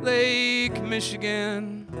 Lake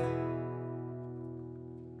Michigan.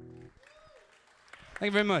 Thank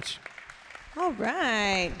you very much. All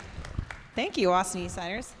right. Thank you, Austin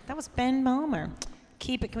Eastsiders. That was Ben Balmer.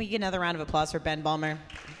 Keep it. Can we get another round of applause for Ben Balmer?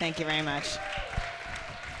 Thank you very much.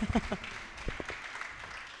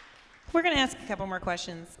 We're going to ask a couple more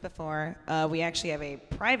questions before we actually have a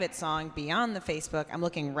private song beyond the Facebook. I'm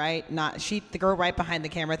looking right, the girl right behind the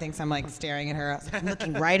camera thinks I'm like staring at her. I'm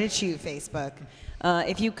looking right at you, Facebook.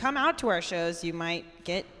 If you come out to our shows, you might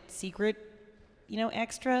get secret,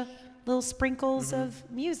 extra little sprinkles of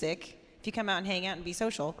music if you come out and hang out and be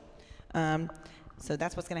social. So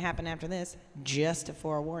that's what's going to happen after this. Just a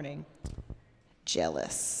forewarning.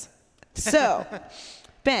 Jealous. So,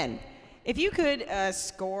 Ben, if you could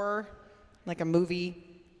score like a movie,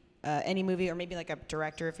 any movie, or maybe like a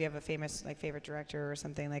director, if you have a famous favorite director or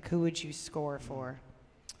something, like who would you score for?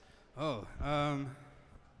 Oh, I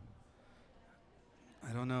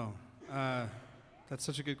don't know. That's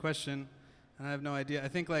such a good question, and I have no idea. I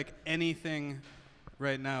think like anything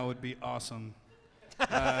right now would be awesome.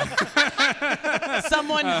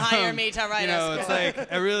 Someone hire me to write a It's score.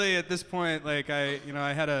 like I really at this point, like I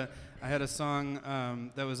had a song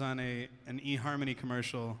that was on an eHarmony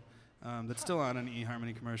commercial, that's still on an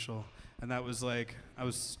eHarmony commercial, and that was like I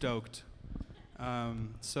was stoked.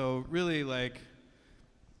 So really like.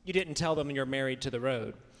 You didn't tell them you're married to the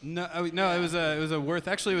road. No, it was a Worth.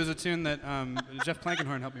 Actually, it was a tune that Jeff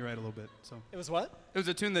Plankenhorn helped me write a little bit. So It was what? it was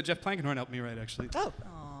a tune that Jeff Plankenhorn helped me write actually. Oh.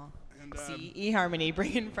 And, See, eHarmony,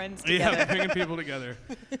 bringing friends together. yeah, bringing people together.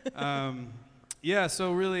 Yeah,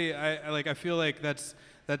 so really, I feel like that's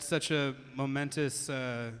such a momentous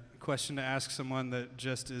question to ask someone that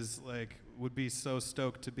just is like would be so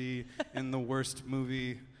stoked to be in the worst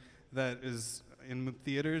movie that is in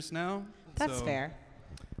theaters now. That's So, fair.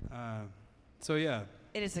 So yeah.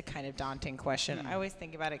 It is a kind of daunting question. I always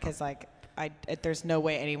think about it because, there's no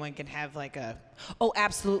way anyone can have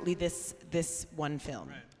absolutely this one film.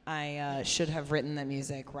 Right. I should have written the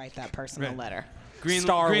music, write that person a Right. letter.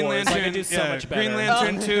 Star Green Wars, Lantern, I could do so much better. Green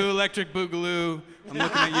Lantern 2, Electric Boogaloo. I'm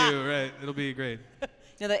looking at you, right? It'll be great.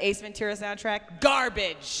 The Ace Ventura soundtrack,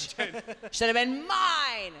 garbage. Should have been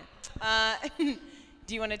mine.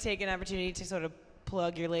 Do you want to take an opportunity to sort of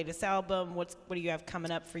plug your latest album? What do you have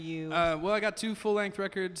coming up for you? Well, I got 2 full-length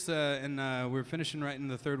records, and we're finishing writing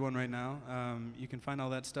the 3rd one right now. You can find all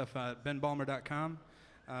that stuff at benbalmer.com.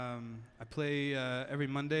 I play every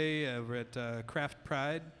Monday over at Craft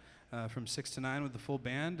Pride from 6 to 9 with the full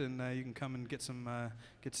band, and you can come and get some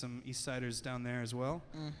Eastsiders down there as well.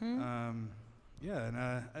 Mm-hmm.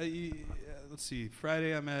 Let's see.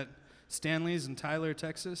 Friday I'm at Stanley's in Tyler,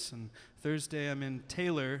 Texas, and Thursday I'm in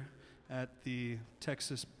Taylor at the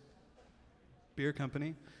Texas Beer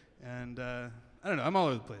Company, and I don't know. I'm all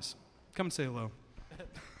over the place. Come and say hello.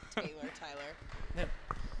 Tyler.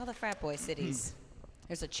 All the frat boy cities.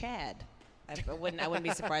 There's a Chad. I wouldn't be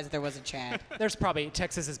surprised if there was a Chad. There's probably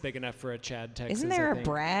Texas is big enough for a Chad, Texas. Isn't there I a think.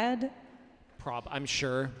 Brad? I'm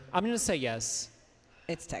sure. I'm gonna say yes.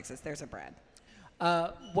 It's Texas. There's a Brad.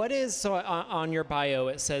 What is, so on your bio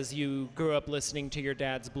it says you grew up listening to your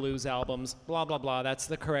dad's blues albums, blah, blah, blah. That's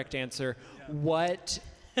the correct answer. What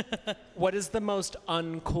is the most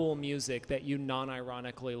uncool music that you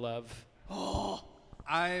non-ironically love?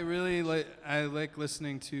 I like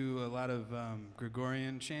listening to a lot of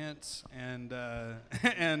Gregorian chants, and I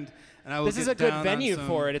will This is a get good down on venue some-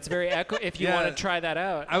 for it. It's very echo. If you Yeah. want to try that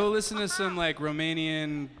out. I will listen to some like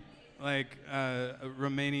Romanian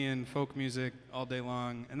folk music all day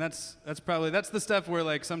long, and that's the stuff where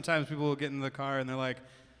like sometimes people will get in the car and they're like,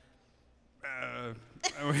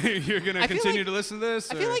 "You're gonna I feel continue like- to listen to this?"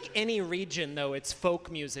 I feel or- like any region, though, it's folk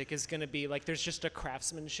music is going to be like there's just a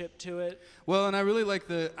craftsmanship to it. Well, and I really like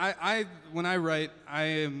when I write, I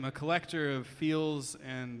am a collector of feels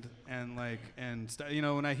and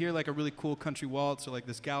when I hear like a really cool country waltz or like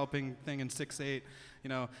this galloping thing in 6/8,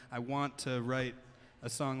 I want to write a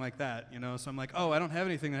song like that, So I'm like, oh, I don't have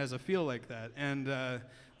anything that has a feel like that. And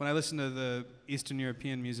when I listen to the Eastern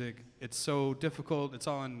European music, it's so difficult. It's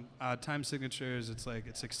all in time signatures. It's like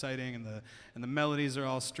it's exciting, and the melodies are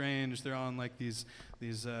all strange. They're all on like these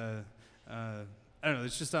I don't know.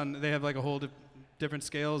 It's just on. They have like a whole different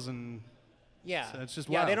scales, and Yeah. so it's just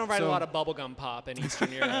yeah, wow. they don't write a So- lot of bubblegum pop in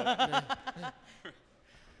Eastern Europe.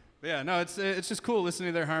 Yeah, no, it's just cool listening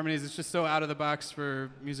to their harmonies. It's just so out of the box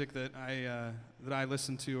for music that I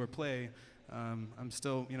listen to or play. I'm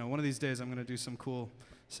still, one of these days I'm gonna do some cool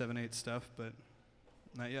 7/8 stuff, but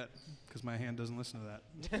not yet because my hand doesn't listen to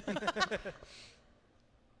that.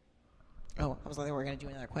 Oh, I was like, we're going to do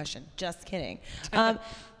another question. Just kidding. I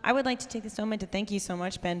would like to take this moment to thank you so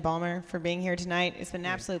much, Ben Balmer, for being here tonight. It's been an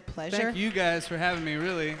absolute pleasure. Thank you guys for having me.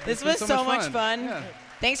 Really, This It's been was so much fun. fun. Yeah.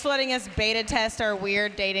 Thanks for letting us beta test our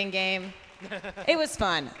weird dating game. It was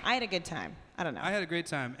fun. I had a good time. I don't know. I had a great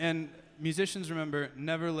time. And musicians, remember,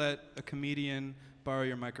 never let a comedian borrow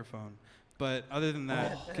your microphone. But other than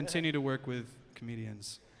that, continue to work with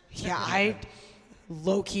comedians. Yeah, I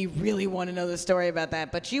low-key really want to know the story about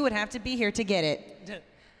that, but you would have to be here to get it.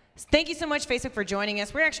 Thank you so much, Facebook, for joining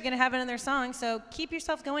us. We're actually going to have another song, so keep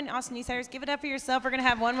yourself going, Austin Eastsiders. Give it up for yourself. We're going to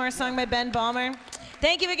have one more song by Ben Balmer.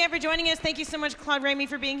 Thank you again for joining us. Thank you so much, Claude Ramey,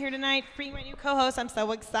 for being here tonight, being my new co-host. I'm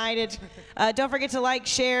so excited. Don't forget to like,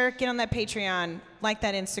 share, get on that Patreon, like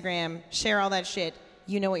that Instagram, share all that shit.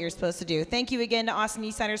 You know what you're supposed to do. Thank you again to Austin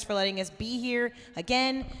Eastsiders for letting us be here.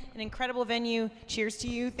 Again, an incredible venue. Cheers to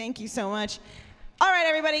you. Thank you so much. All right,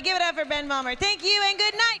 everybody, give it up for Ben Balmer. Thank you and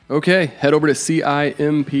good night. Okay, head over to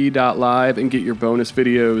CIMP.live and get your bonus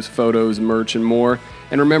videos, photos, merch, and more.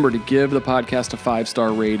 And remember to give the podcast a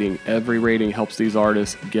 5-star rating. Every rating helps these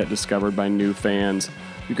artists get discovered by new fans.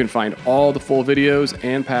 You can find all the full videos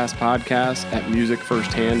and past podcasts at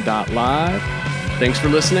musicfirsthand.live. Thanks for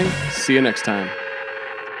listening. See you next time.